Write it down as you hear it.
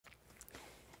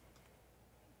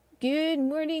Good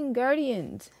morning,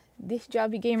 Guardians. This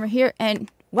Jobby Gamer here,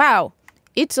 and wow,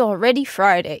 it's already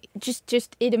Friday.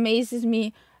 It amazes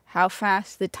me how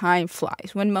fast the time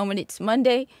flies. One moment it's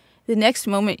Monday, the next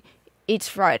moment it's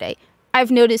Friday.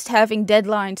 I've noticed having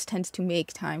deadlines tends to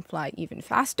make time fly even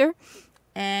faster,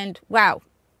 and wow,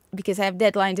 because I have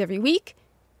deadlines every week.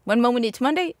 One moment it's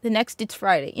Monday, the next it's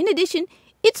Friday. In addition,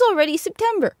 it's already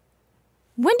September.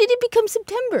 When did it become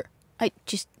September? I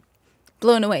just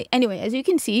blown away. Anyway, as you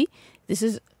can see, this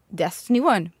is Destiny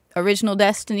 1. Original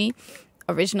Destiny,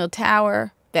 original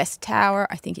tower, best tower.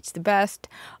 I think it's the best.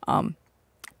 I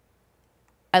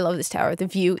love this tower. The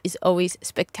view is always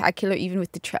spectacular, even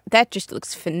with the that just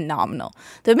looks phenomenal.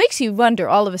 That makes you wonder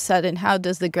all of a sudden, how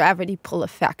does the gravity pull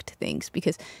affect things?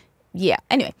 Because, yeah,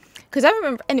 anyway. Because I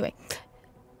remember, anyway,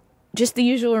 just the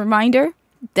usual reminder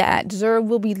that Xur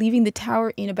will be leaving the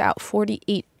tower in about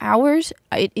 48 hours.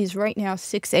 It is right now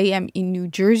 6 a.m. in New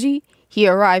Jersey. He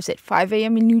arrives at 5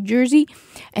 a.m. in New Jersey,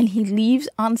 and he leaves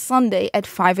on Sunday at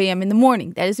 5 a.m. in the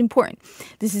morning. That is important.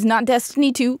 This is not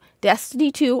Destiny 2.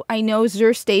 Destiny 2, I know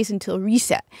Xur stays until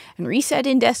reset. And reset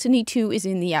in Destiny 2 is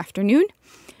in the afternoon.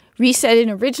 Reset in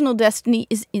original Destiny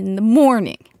is in the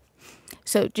morning.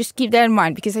 So just keep that in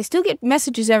mind, because I still get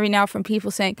messages every now from people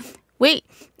saying, wait,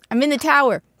 I'm in the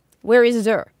tower. Where is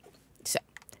Xur? So,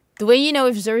 the way you know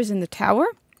if Xur is in the tower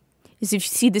is if you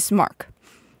see this mark.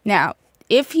 Now,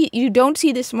 if you don't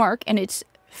see this mark and it's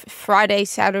Friday or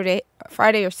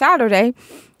Saturday,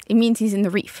 it means he's in the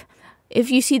reef.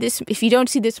 If you don't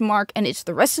see this mark and it's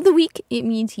the rest of the week, it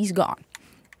means he's gone.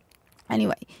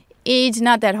 Anyway, it's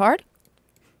not that hard.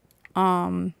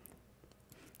 We're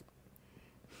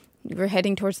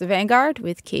heading towards the Vanguard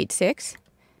with Cayde 6.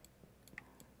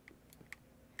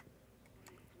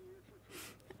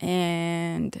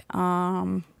 And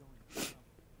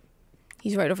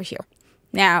he's right over here.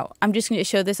 Now, I'm just going to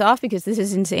show this off because this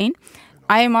is insane.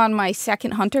 I am on my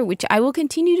second hunter, which I will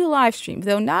continue to live stream.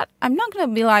 Though I'm not going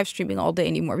to be live streaming all day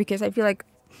anymore, because I feel like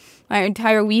my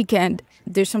entire weekend,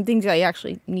 there's some things I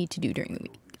actually need to do during the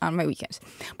week, on my weekends.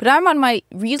 But I'm on my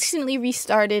recently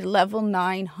restarted level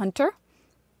 9 hunter.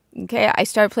 Okay, I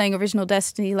started playing original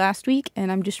Destiny last week,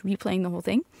 and I'm just replaying the whole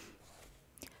thing.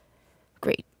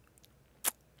 Great.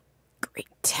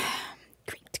 Great.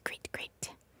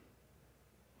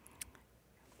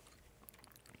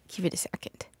 Give it a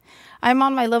second. I'm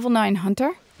on my level 9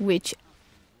 hunter, which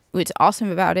what's awesome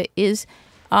about it is,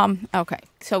 okay,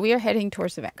 so we are heading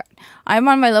towards the Vanguard. I'm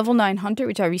on my level 9 hunter,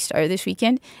 which I restarted this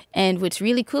weekend, and what's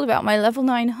really cool about my level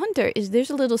 9 hunter is there's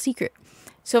a little secret.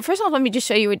 So first off, let me just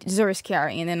show you what Xur is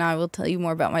carrying, and then I will tell you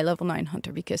more about my level 9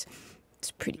 hunter, because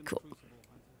it's pretty cool.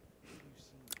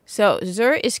 So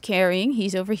Xur is carrying,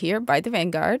 he's over here by the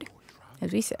Vanguard,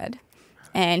 as we said,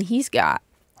 and he's got,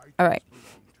 alright,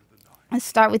 let's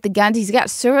start with the guns. He's got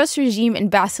Suros Regime and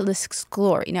Basilisk's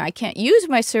Glory. Now, I can't use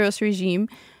my Suros Regime.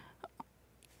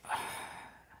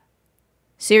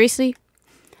 Seriously?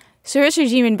 Suros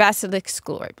Regime and Basilisk's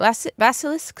Glory.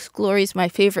 Basilisk's Glory is my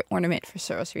favorite ornament for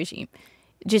Suros Regime.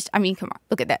 Just, I mean, come on.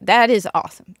 Look at that. That is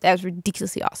awesome. That is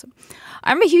ridiculously awesome.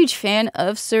 I'm a huge fan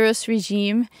of Suros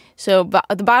Regime. So,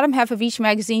 the bottom half of each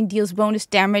magazine deals bonus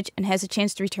damage and has a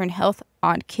chance to return health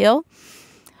on kill.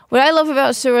 What I love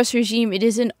about Suros Regime, it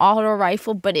is an auto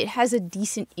rifle, but it has a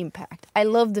decent impact. I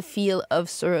love the feel of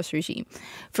Suros Regime.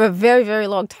 For a very, very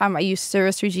long time, I used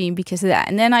Suros Regime because of that.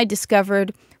 And then I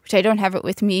discovered, which I don't have it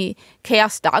with me,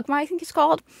 Chaos Dogma, I think it's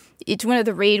called. It's one of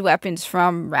the raid weapons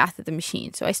from Wrath of the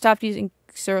Machine. So I stopped using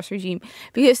Suros Regime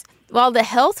because while the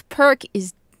health perk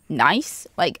is nice,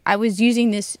 like I was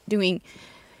using this doing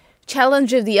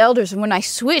Challenge of the Elders, and when I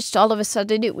switched, all of a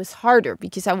sudden it was harder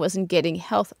because I wasn't getting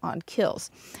health on kills.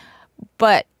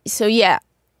 But so yeah,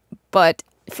 but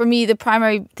for me, the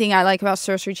primary thing I like about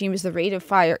Suros Regime is the rate of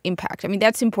fire impact. I mean,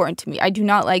 that's important to me. I do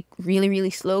not like really, really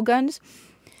slow guns.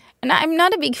 And I'm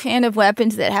not a big fan of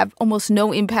weapons that have almost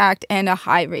no impact and a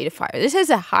high rate of fire. This has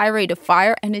a high rate of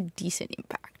fire and a decent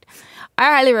impact. I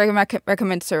highly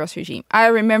recommend Suros Regime. I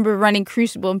remember running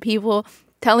Crucible and people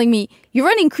telling me, you're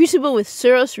running Crucible with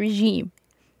Suros Regime.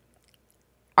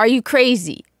 Are you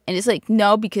crazy? And it's like,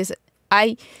 no, because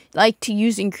I like to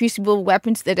use in Crucible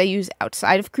weapons that I use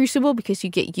outside of Crucible because you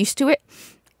get used to it.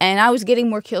 And I was getting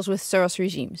more kills with Suros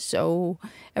Regime. So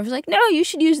I was like, no, you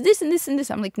should use this and this and this.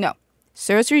 I'm like, no.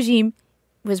 Suros Regime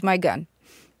was my gun.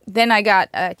 Then I got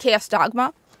Chaos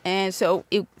Dogma, and so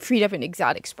it freed up an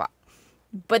exotic spot.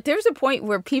 But there's a point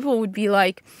where people would be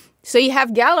like, so you have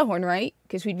Gjallarhorn, right?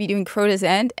 Because we'd be doing Crota's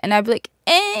End. And I'd be like,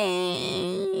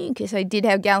 because I did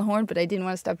have Gjallarhorn, but I didn't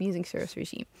want to stop using Suros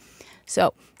Regime.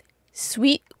 So,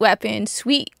 sweet weapon,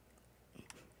 sweet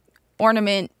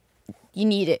ornament. You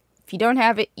need it. If you don't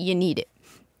have it, you need it.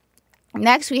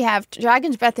 Next, we have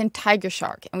Dragon's Breath and Tiger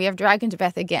Shark. And we have Dragon's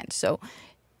Breath again. So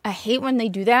I hate when they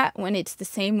do that, when it's the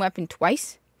same weapon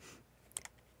twice.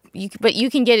 But you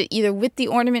can get it either with the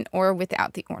ornament or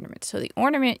without the ornament. So the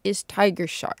ornament is Tiger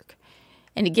Shark.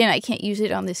 And again, I can't use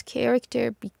it on this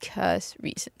character because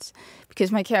reasons.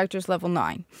 Because my character is level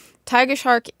 9. Tiger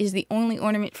Shark is the only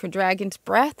ornament for Dragon's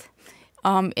Breath.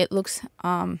 It looks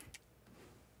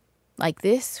like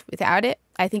this without it.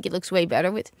 I think it looks way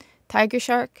better with Tiger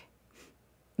Shark.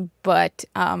 But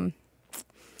I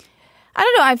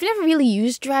don't know. I've never really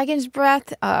used Dragon's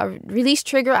Breath. Release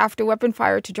trigger after weapon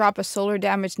fire to drop a solar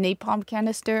damage napalm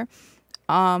canister.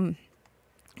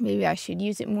 Maybe I should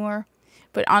use it more.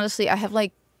 But honestly, I have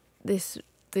like this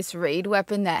raid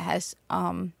weapon that has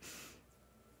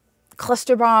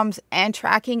cluster bombs and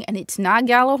tracking, and it's not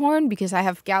Gallowhorn because I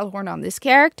have Gallowhorn on this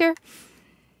character.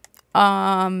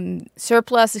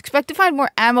 Surplus. Expect to find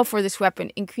more ammo for this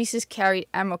weapon. Increases carried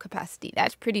ammo capacity.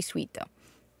 That's pretty sweet though.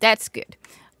 That's good.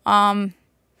 A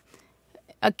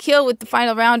kill with the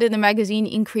final round in the magazine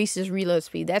increases reload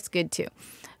speed. That's good too.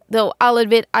 Though I'll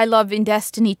admit, I love in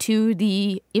Destiny 2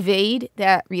 the evade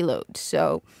that reloads.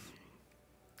 So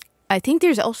I think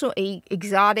there's also a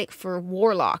exotic for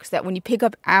warlocks that when you pick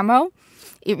up ammo,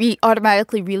 it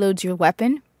automatically reloads your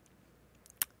weapon.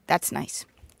 That's nice.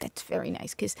 That's very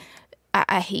nice because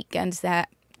I hate guns that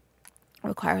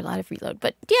require a lot of reload.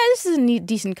 But yeah, this is a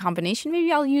decent combination.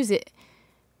 Maybe I'll use it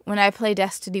when I play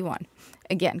Destiny 1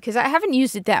 again because I haven't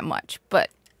used it that much. But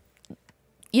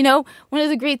you know, one of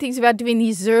the great things about doing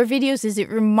these Xur videos is it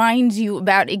reminds you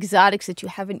about exotics that you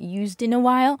haven't used in a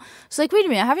while. It's like, wait a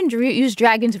minute, I haven't used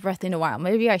Dragon's Breath in a while.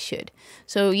 Maybe I should.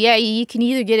 So yeah, you can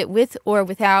either get it with or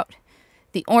without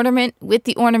the ornament. With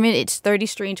the ornament, it's 30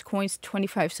 strange coins,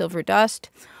 25 silver dust.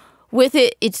 With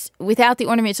it, it's without the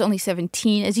ornament, it's only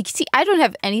 17. As you can see, I don't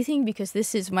have anything because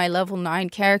this is my level 9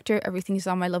 character. Everything is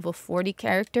on my level 40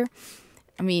 character.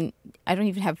 I mean, I don't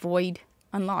even have Void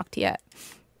unlocked yet.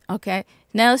 Okay,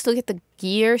 now let's look at the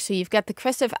gear. So you've got the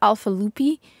Crest of Alpha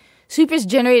Lupi. Supers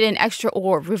generate an extra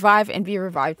orb, revive, and be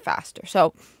revived faster.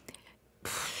 So,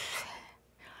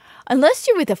 unless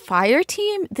you're with a fire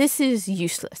team, this is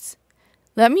useless.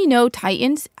 Let me know,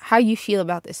 Titans, how you feel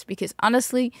about this. Because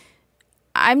honestly,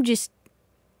 I'm just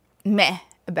meh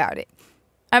about it.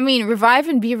 I mean, revive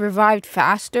and be revived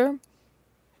faster.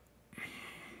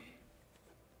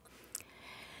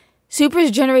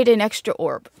 Supers generate an extra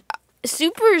orb.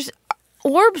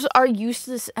 Orbs are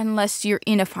useless unless you're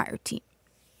in a fire team.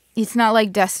 It's not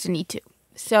like Destiny 2.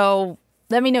 So,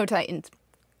 let me know, Titans.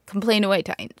 Complain away,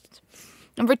 Titans.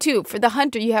 Number 2, for the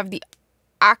hunter, you have the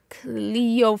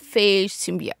Acleophage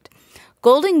symbiote.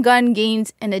 Golden Gun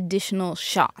gains an additional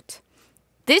shot.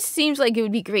 This seems like it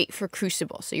would be great for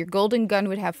Crucible. So, your Golden Gun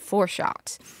would have 4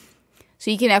 shots. So,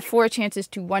 you can have 4 chances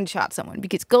to one-shot someone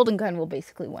because Golden Gun will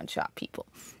basically one-shot people.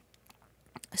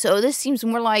 So this seems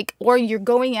more like, or you're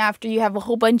going after, you have a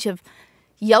whole bunch of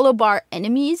yellow bar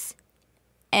enemies.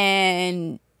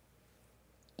 And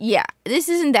yeah, this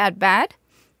isn't that bad.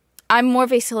 I'm more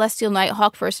of a Celestial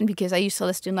Nighthawk person because I use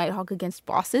Celestial Nighthawk against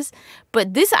bosses.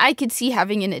 But this I could see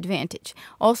having an advantage.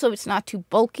 Also, it's not too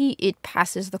bulky. It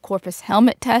passes the Corpus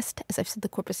Helmet test. As I've said, the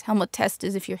Corpus Helmet test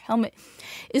is if your helmet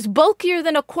is bulkier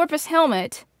than a Corpus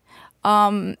Helmet,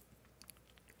 then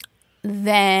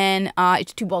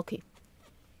it's too bulky.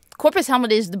 Corpus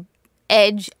Helmet is the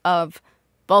edge of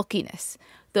bulkiness,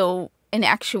 though in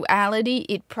actuality,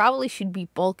 it probably should be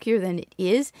bulkier than it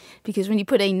is, because when you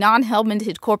put a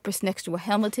non-helmeted Corpus next to a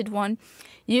helmeted one,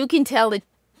 you can tell it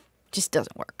just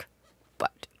doesn't work.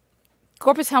 But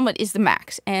Corpus Helmet is the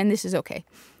max, and this is okay.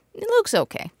 It looks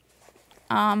okay.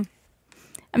 I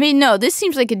mean, no, this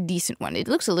seems like a decent one. It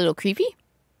looks a little creepy.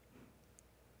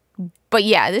 But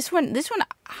yeah, this one,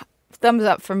 thumbs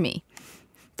up for me.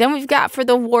 Then we've got for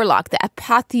the Warlock, the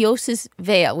Apotheosis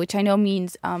Veil, which I know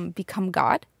means become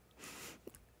God.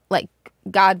 Like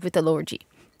God with the lower G.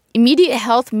 Immediate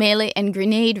health, melee, and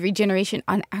grenade regeneration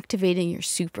on activating your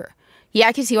super. Yeah,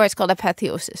 I can see why it's called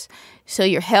Apotheosis. So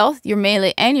your health, your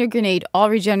melee, and your grenade all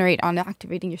regenerate on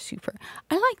activating your super.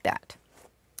 I like that.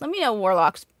 Let me know,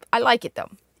 Warlocks. I like it, though.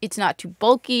 It's not too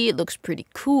bulky. It looks pretty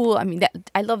cool. I mean,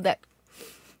 I love that.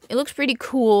 It looks pretty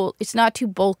cool. It's not too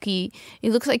bulky.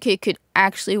 It looks like it could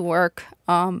actually work.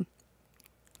 You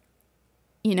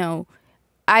know,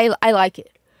 I like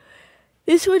it.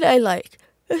 This one I like.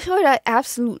 This one I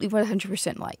absolutely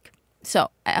 100% like. So,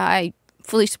 I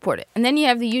fully support it. And then you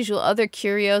have the usual other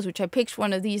curios, which I picked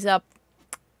one of these up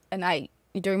and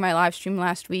during my live stream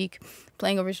last week,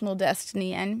 playing original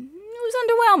Destiny, and it was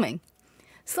underwhelming.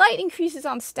 Slight increases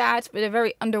on stats, but a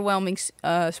very underwhelming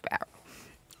Sparrow.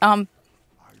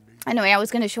 Anyway, I was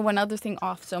going to show one other thing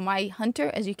off. So my hunter,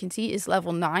 as you can see, is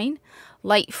level 9,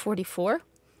 light 44.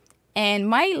 And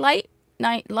my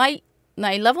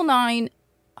level 9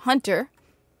 hunter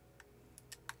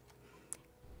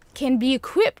can be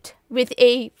equipped with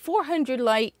a 400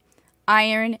 light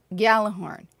iron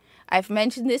Gjallarhorn. I've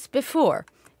mentioned this before.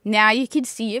 Now you can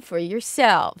see it for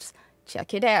yourselves.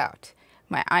 Check it out.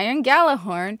 My iron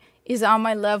Gjallarhorn is on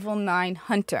my level 9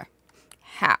 hunter.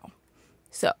 How?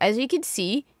 So as you can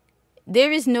see,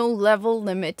 there is no level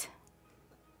limit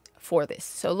for this.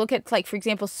 So look at, like, for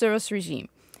example, Suros Regime.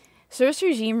 Suros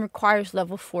Regime requires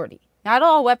level 40. Not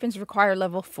all weapons require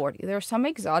level 40. There are some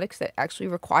exotics that actually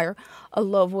require a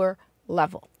lower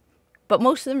level, but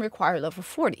most of them require level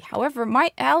 40. However,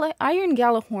 my Iron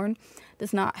Gjallarhorn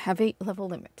does not have a level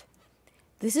limit.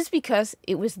 This is because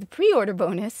it was the pre-order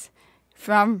bonus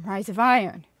from Rise of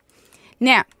Iron.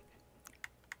 Now,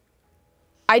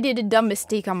 I did a dumb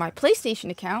mistake on my PlayStation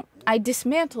account. I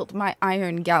dismantled my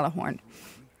Iron Gjallarhorn,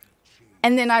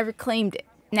 and then I reclaimed it.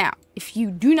 Now, if you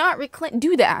do not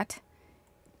do that,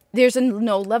 there's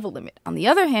no level limit. On the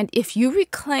other hand, if you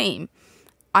reclaim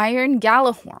Iron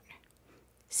Gjallarhorn,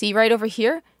 see right over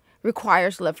here,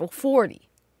 requires level 40.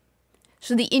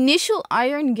 So the initial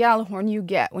Iron Gjallarhorn you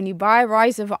get when you buy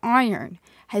Rise of Iron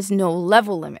has no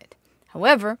level limit.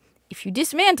 However, if you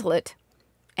dismantle it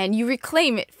and you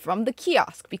reclaim it from the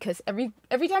kiosk, because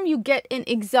every time you get an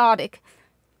exotic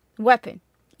weapon,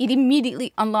 it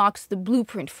immediately unlocks the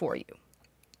blueprint for you.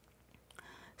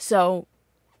 So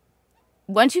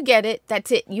once you get it,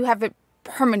 that's it. You have it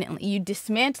permanently. You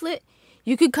dismantle it,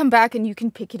 you could come back and you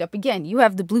can pick it up again. You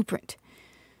have the blueprint.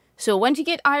 So once you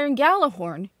get Iron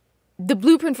Gjallarhorn, the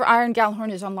blueprint for Iron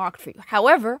Gjallarhorn is unlocked for you.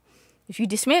 However, if you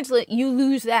dismantle it, you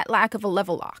lose that lack of a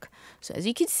level lock. So as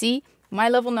you can see, my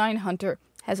level 9 hunter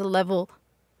has a level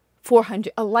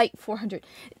 400, a light 400.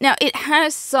 Now, it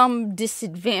has some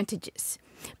disadvantages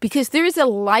because there is a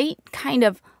light kind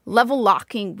of level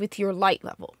locking with your light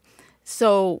level.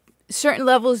 So certain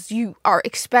levels you are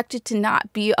expected to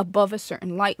not be above a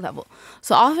certain light level.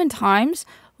 So oftentimes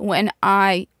when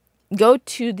I go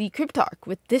to the Cryptarch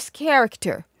with this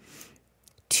character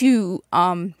to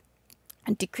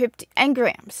decrypt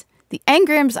engrams, the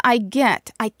engrams I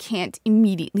get, I can't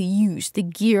immediately use. The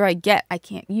gear I get, I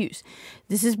can't use.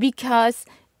 This is because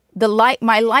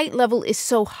my light level is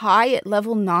so high at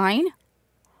level 9.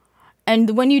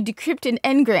 And when you decrypt an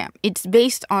engram, it's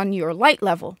based on your light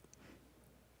level.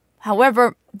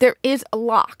 However, there is a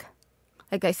lock,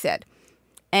 like I said.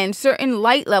 And certain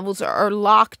light levels are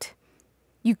locked.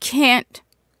 You can't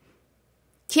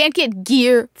get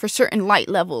gear for certain light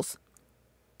levels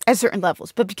at certain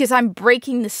levels. But because I'm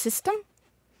breaking the system,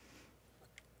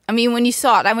 I mean, when you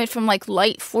saw it, I went from like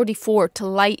light 44 to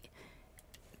light,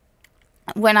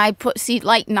 when I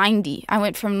light 90, I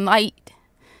went from light,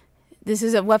 this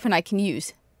is a weapon I can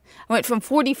use. I went from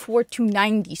 44 to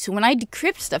 90. So when I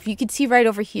decrypt stuff, you can see right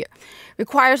over here.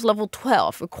 Requires level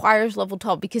 12. Requires level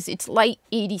 12 because it's light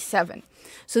 87.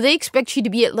 So they expect you to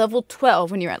be at level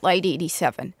 12 when you're at light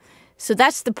 87. So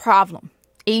that's the problem.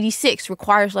 86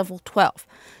 requires level 12.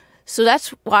 So that's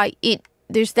why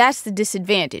that's the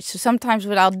disadvantage. So sometimes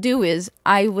what I'll do is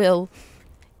I will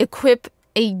equip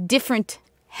a different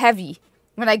heavy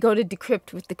when I go to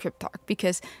decrypt with the Cryptarch,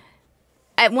 because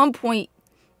at one point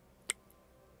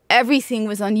everything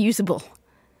was unusable.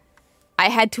 I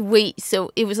had to wait,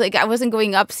 so it was like I wasn't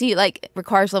going up. See, like,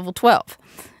 requires level 12.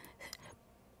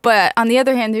 But on the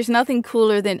other hand, there's nothing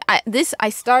cooler than I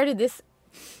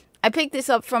picked this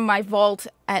up from my vault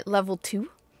at level 2.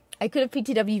 I could have picked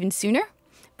it up even sooner,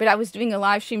 but I was doing a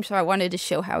live stream, so I wanted to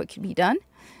show how it could be done.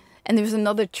 And there was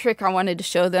another trick I wanted to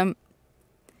show them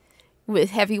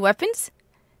with heavy weapons.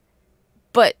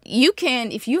 But you can,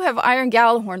 if you have Iron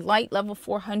Gjallarhorn light level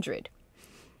 400,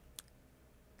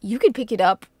 you could pick it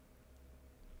up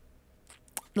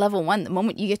level 1 the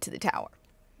moment you get to the tower.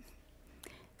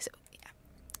 So, yeah.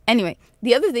 Anyway,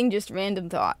 the other thing, just random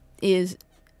thought, is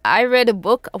I read a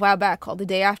book a while back called The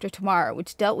Day After Tomorrow,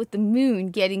 which dealt with the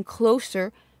moon getting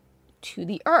closer to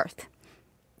the Earth.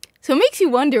 So it makes you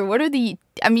wonder,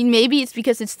 maybe it's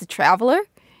because it's the Traveler.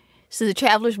 So the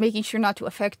Traveler's making sure not to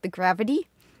affect the gravity.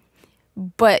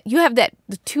 But you have the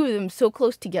two of them so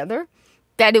close together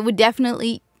that it would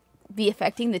definitely be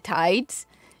affecting the tides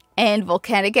and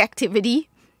volcanic activity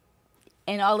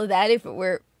and all of that if it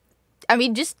were,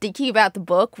 just thinking about the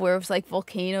book where it was like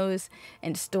volcanoes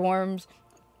and storms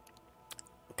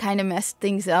kind of messed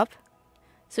things up.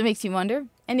 So it makes you wonder.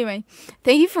 Anyway,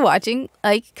 thank you for watching.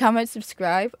 Like, comment,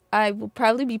 subscribe. I will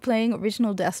probably be playing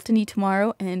Original Destiny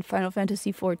tomorrow and Final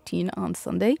Fantasy XIV on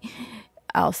Sunday.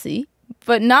 I'll see.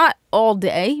 but not all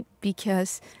day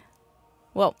because,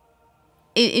 well,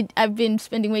 I've been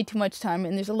spending way too much time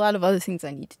and there's a lot of other things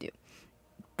I need to do.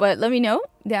 But let me know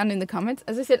down in the comments.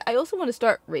 As I said, I also want to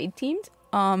start raid teams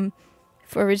for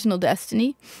Original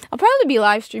Destiny. I'll probably be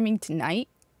live streaming tonight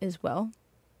as well.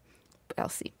 But I'll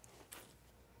see.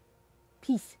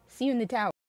 Peace. See you in the tower.